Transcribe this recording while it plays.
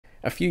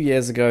A few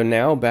years ago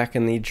now, back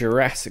in the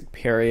Jurassic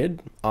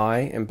period,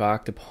 I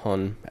embarked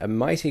upon a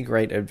mighty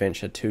great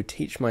adventure to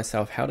teach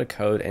myself how to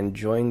code and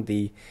join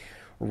the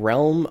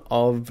realm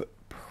of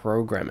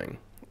programming.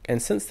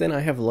 And since then, I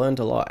have learned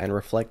a lot, and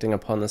reflecting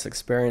upon this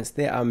experience,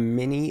 there are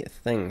many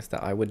things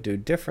that I would do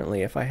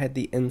differently if I had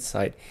the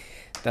insight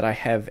that I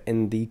have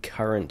in the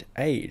current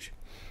age.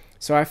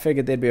 So I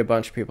figured there'd be a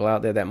bunch of people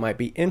out there that might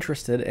be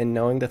interested in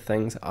knowing the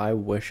things I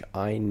wish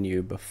I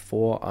knew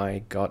before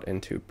I got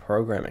into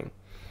programming.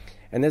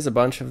 And there's a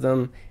bunch of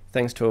them,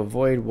 things to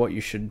avoid, what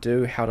you should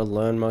do, how to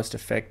learn most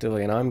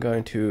effectively, and I'm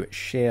going to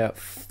share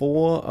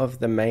 4 of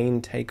the main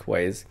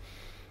takeaways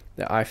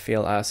that I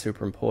feel are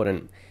super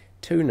important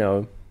to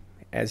know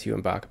as you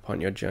embark upon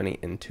your journey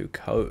into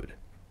code.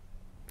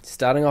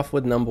 Starting off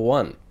with number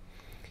 1.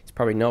 It's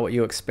probably not what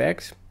you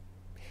expect.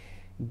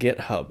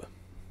 GitHub.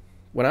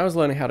 When I was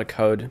learning how to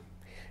code,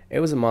 it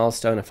was a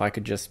milestone if I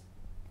could just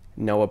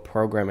know a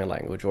programming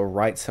language or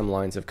write some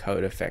lines of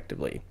code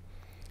effectively,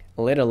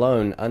 let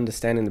alone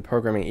understanding the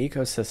programming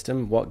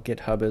ecosystem, what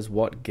GitHub is,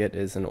 what Git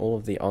is, and all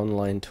of the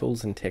online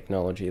tools and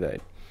technology that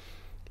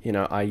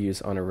I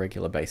use on a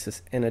regular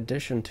basis in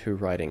addition to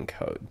writing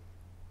code.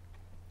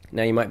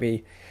 Now you might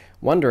be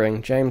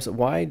wondering, James,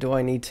 why do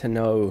I need to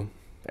know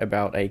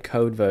about a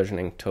code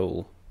versioning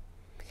tool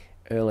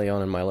early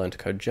on in my Learn to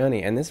Code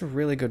journey? And there's a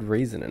really good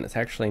reason, and it's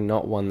actually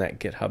not one that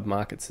GitHub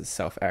markets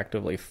itself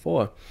actively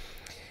for.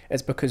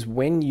 It's because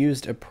when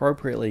used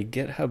appropriately,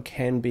 GitHub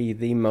can be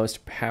the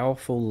most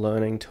powerful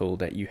learning tool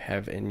that you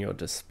have in your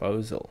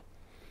disposal.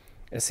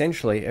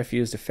 Essentially, if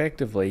used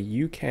effectively,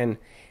 you can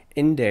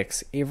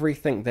index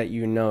everything that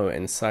you know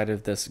inside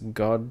of this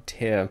god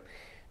tier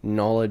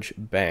knowledge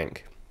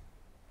bank.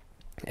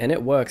 And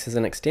it works as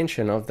an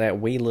extension of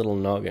that wee little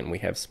noggin. We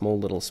have small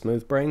little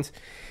smooth brains.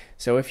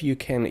 So if you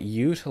can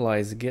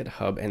utilize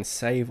GitHub and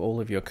save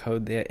all of your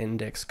code there,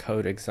 index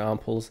code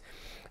examples,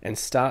 and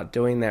start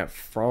doing that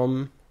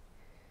from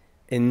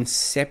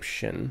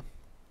inception,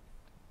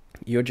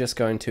 you're just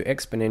going to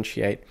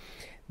exponentiate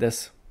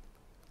this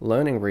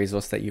learning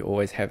resource that you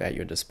always have at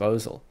your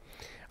disposal.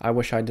 I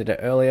wish I did it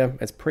earlier.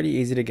 It's pretty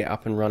easy to get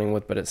up and running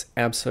with, but it's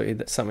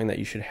absolutely something that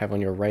you should have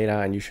on your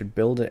radar, and you should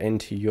build it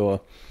into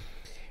your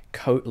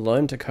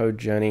Learn to Code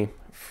journey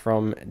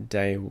from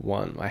day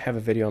one. I have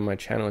a video on my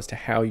channel as to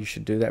how you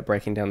should do that,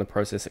 breaking down the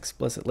process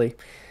explicitly.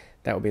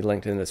 That will be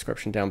linked in the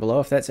description down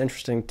below. If that's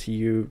interesting to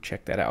you,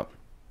 check that out.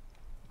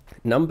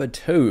 Number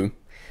 2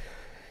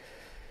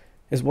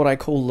 is what I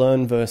call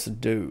learn versus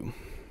do.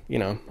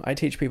 I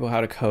teach people how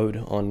to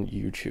code on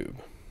YouTube,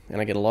 and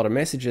I get a lot of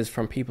messages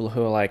from people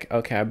who are like,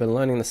 okay, I've been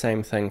learning the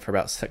same thing for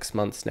about 6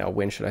 months now.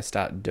 When should I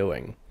start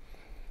doing?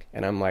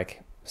 And I'm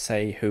like,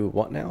 say who,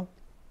 what now?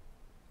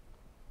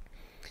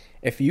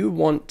 If you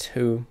want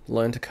to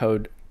learn to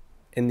code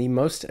in the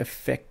most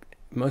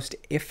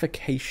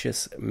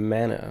efficacious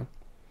manner,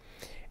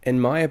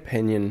 in my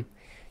opinion,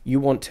 you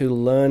want to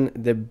learn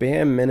the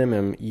bare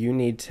minimum you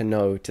need to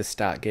know to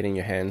start getting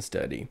your hands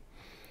dirty.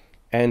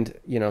 And,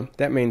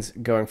 that means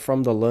going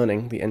from the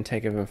learning, the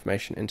intake of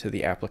information, into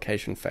the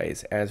application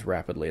phase as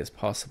rapidly as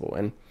possible.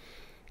 And,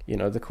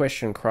 the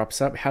question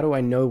crops up, how do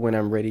I know when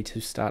I'm ready to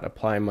start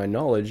applying my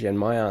knowledge? And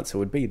my answer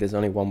would be, there's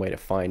only one way to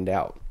find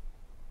out.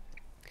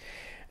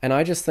 And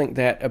I just think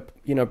that,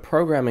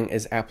 programming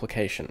is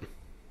application,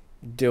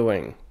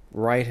 doing,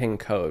 writing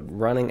code,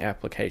 running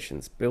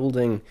applications,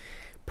 building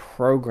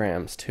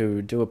programs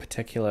to do a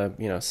particular,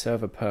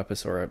 server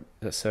purpose or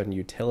a certain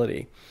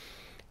utility.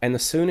 And the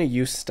sooner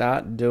you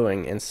start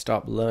doing and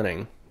stop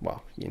learning,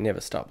 well, you never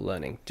stop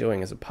learning.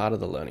 Doing is a part of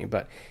the learning.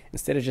 But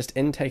instead of just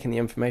intaking the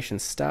information,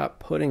 start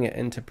putting it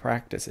into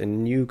practice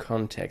in new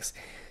contexts.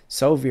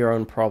 Solve your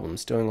own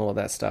problems, doing all of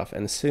that stuff.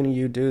 And the sooner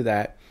you do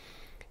that,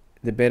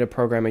 the better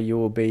programmer you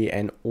will be,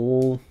 and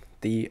all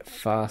the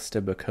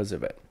faster because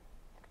of it.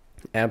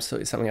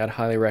 Absolutely something I'd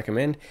highly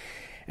recommend.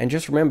 And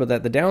just remember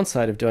that the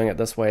downside of doing it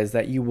this way is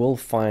that you will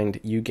find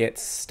you get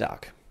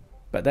stuck.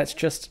 But that's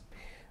just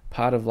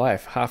part of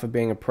life. Half of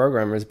being a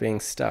programmer is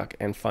being stuck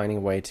and finding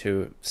a way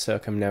to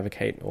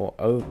circumnavigate or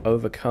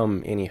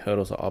overcome any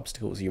hurdles or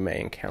obstacles you may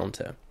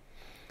encounter.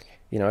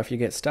 If you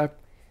get stuck,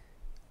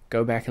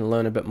 go back and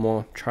learn a bit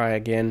more, try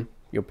again.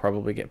 You'll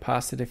probably get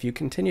past it. If you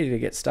continue to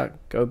get stuck,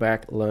 go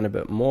back, learn a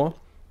bit more,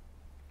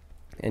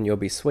 and you'll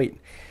be sweet.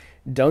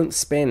 Don't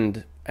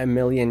spend a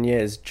million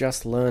years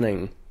just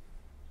learning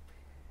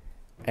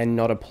and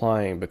not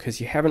applying, because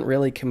you haven't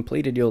really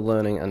completed your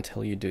learning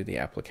until you do the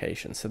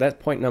application. So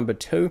that's point number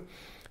 2.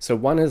 So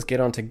 1 is get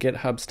onto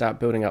GitHub, start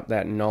building up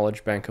that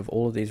knowledge bank of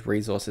all of these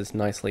resources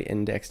nicely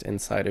indexed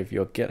inside of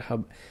your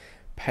GitHub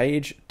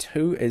page.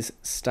 2 is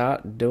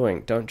start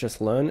doing. Don't just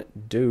learn,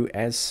 do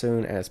as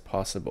soon as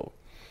possible.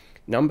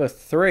 Number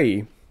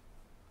 3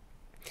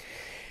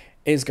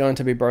 is going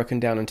to be broken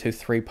down into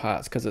 3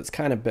 parts because it's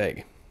kind of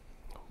big.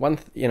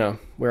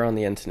 We're on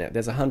the internet.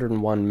 There's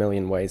 101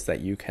 million ways that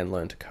you can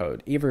learn to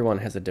code. Everyone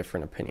has a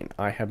different opinion.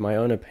 I have my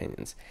own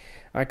opinions.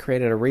 I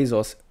created a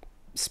resource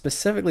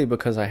specifically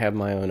because I have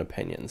my own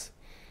opinions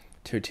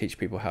to teach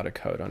people how to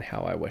code on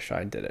how I wish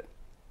I did it.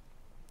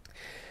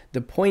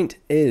 The point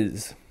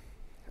is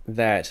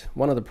that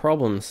one of the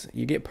problems,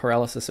 you get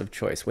paralysis of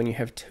choice. When you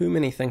have too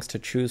many things to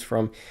choose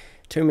from,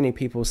 too many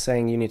people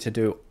saying you need to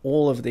do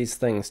all of these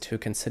things to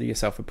consider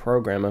yourself a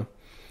programmer,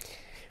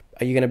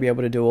 are you going to be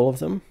able to do all of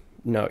them?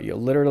 No, you're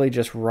literally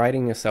just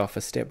writing yourself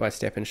a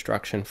step-by-step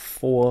instruction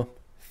for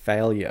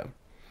failure.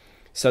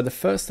 So the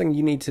first thing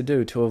you need to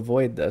do to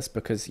avoid this,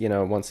 because, you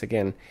know, once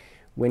again,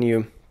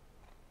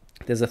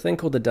 there's a thing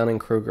called the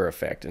Dunning-Kruger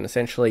effect, and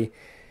essentially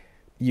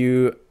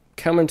you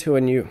come into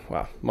a new,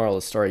 well, moral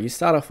of the story, you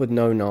start off with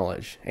no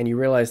knowledge, and you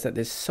realize that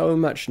there's so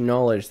much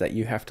knowledge that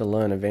you have to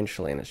learn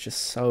eventually, and it's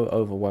just so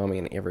overwhelming,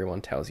 and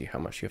everyone tells you how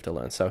much you have to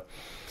learn. So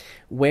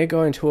we're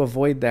going to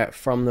avoid that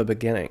from the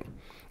beginning.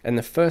 And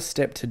the first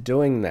step to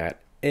doing that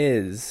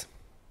is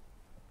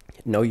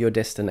know your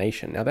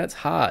destination. Now that's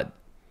hard,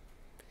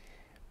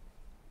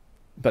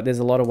 but there's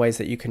a lot of ways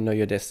that you can know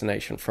your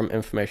destination, from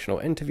informational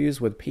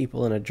interviews with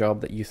people in a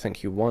job that you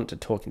think you want, to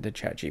talking to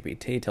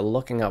ChatGPT, to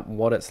looking up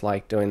what it's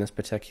like doing this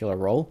particular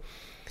role.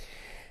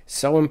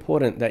 So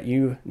important that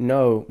you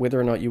know whether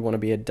or not you want to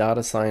be a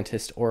data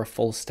scientist or a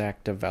full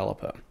stack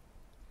developer.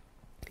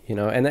 You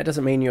know, and that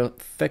doesn't mean you're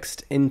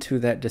fixed into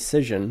that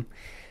decision,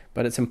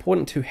 but it's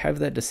important to have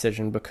that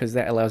decision, because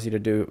that allows you to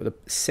do the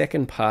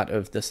second part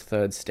of this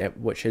third step,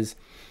 which is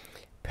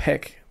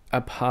pick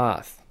a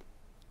path.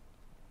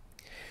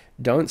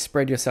 Don't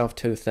spread yourself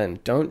too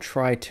thin. Don't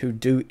try to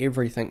do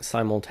everything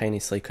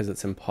simultaneously, because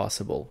it's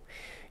impossible.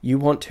 You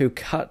want to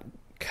cut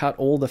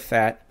all the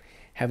fat,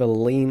 have a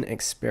lean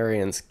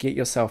experience, get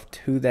yourself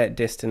to that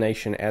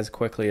destination as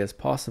quickly as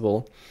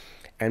possible,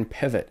 and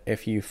pivot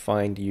if you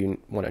find you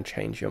want to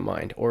change your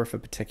mind, or if a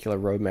particular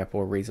roadmap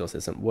or resource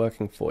isn't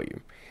working for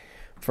you.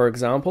 For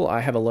example, I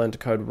have a Learn to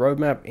Code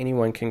roadmap.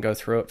 Anyone can go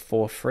through it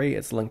for free.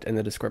 It's linked in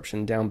the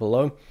description down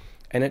below.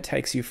 And it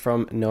takes you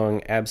from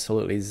knowing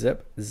absolutely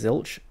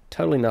zilch,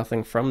 totally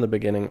nothing from the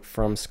beginning,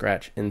 from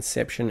scratch,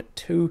 inception,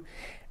 to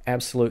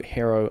absolute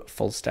hero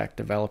full stack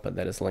developer.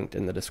 That is linked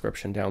in the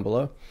description down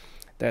below.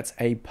 That's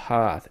a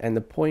path. And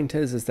the point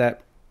is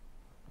that,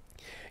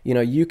 you know,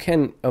 you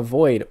can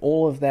avoid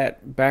all of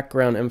that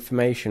background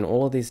information,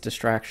 all of these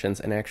distractions,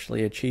 and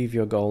actually achieve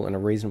your goal in a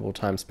reasonable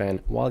time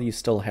span while you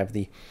still have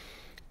the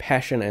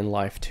passion and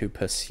life to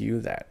pursue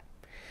that.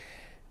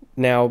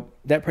 Now,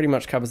 that pretty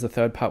much covers the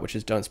third part, which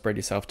is don't spread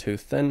yourself too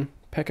thin.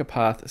 Pick a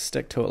path,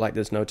 stick to it like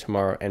there's no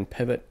tomorrow, and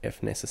pivot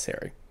if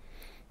necessary.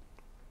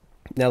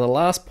 Now, the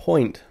last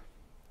point,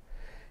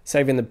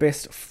 saving the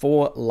best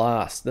for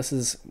last. This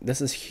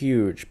is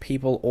huge.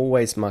 People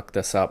always muck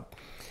this up,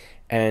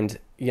 and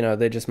you know,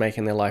 they're just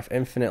making their life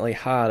infinitely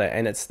harder.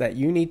 And it's that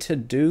you need to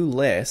do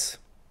less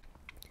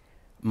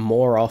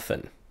more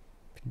often.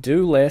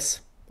 Do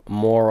less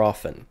more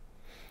often.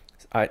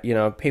 You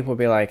know, people will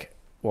be like,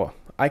 well,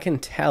 I can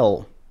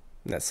tell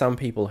that some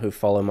people who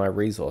follow my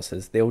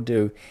resources, they'll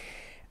do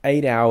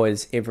 8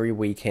 hours every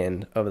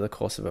weekend over the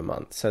course of a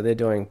month. So they're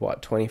doing,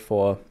 what,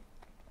 24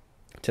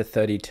 to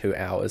 32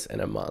 hours in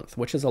a month,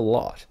 which is a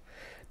lot.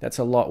 That's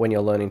a lot when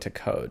you're learning to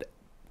code.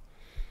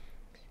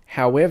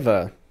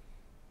 However,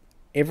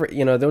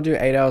 they'll do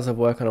 8 hours of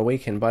work on a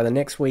weekend. By the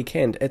next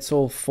weekend, it's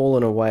all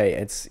fallen away.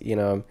 It's, you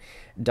know,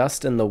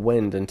 dust in the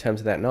wind in terms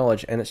of that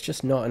knowledge, and it's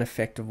just not an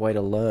effective way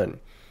to learn.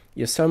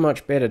 You're so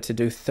much better to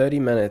do 30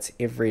 minutes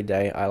every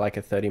day. I like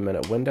a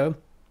 30-minute window.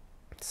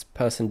 It's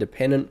person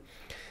dependent.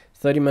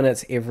 30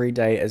 minutes every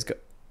day is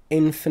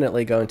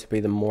infinitely going to be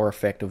the more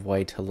effective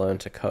way to learn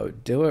to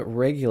code. Do it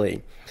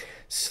regularly.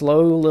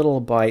 Slow little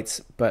bites,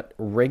 but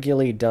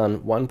regularly done,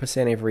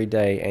 1% every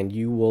day, and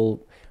you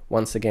will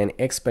once again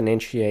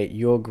exponentiate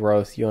your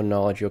growth, your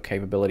knowledge, your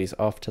capabilities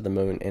off to the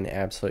moon in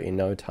absolutely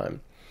no time.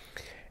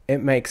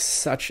 It makes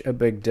such a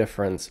big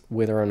difference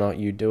whether or not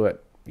you do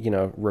it, you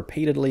know,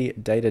 repeatedly,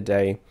 day to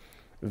day,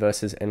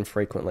 versus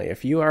infrequently.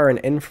 If you are an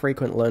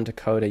infrequent learn to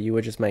coder, you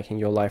are just making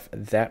your life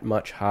that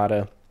much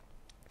harder.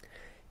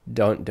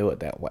 Don't do it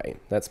that way.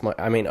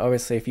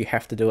 Obviously, if you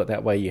have to do it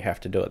that way, you have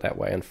to do it that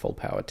way, and full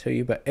power to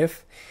you. But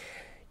if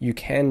you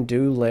can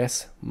do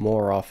less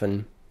more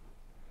often,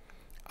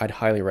 I'd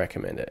highly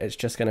recommend it. It's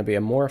just going to be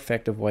a more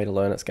effective way to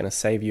learn. It's going to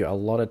save you a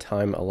lot of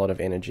time, a lot of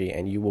energy,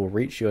 and you will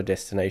reach your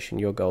destination,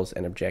 your goals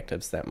and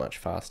objectives that much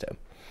faster.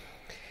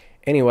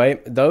 Anyway,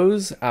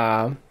 those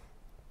are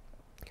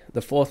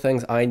the 4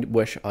 things I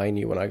wish I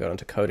knew when I got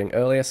into coding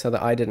earlier, so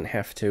that I didn't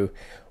have to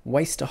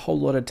waste a whole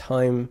lot of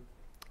time,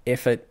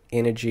 effort,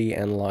 energy,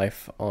 and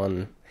life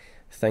on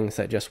things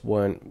that just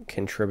weren't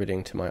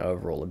contributing to my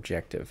overall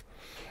objective.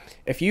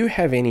 If you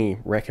have any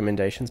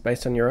recommendations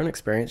based on your own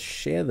experience,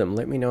 share them.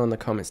 Let me know in the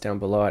comments down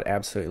below. I'd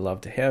absolutely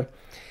love to hear.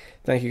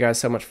 Thank you guys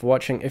so much for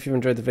watching. If you've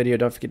enjoyed the video,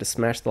 don't forget to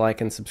smash the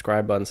like and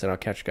subscribe buttons, and I'll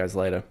catch you guys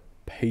later.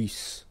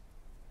 Peace.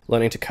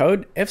 Learning to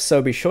code? If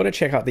so, be sure to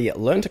check out the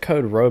Learn to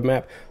Code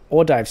roadmap,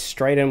 or dive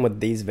straight in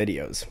with these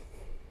videos.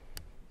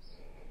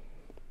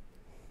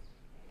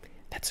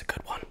 That's a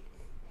good one.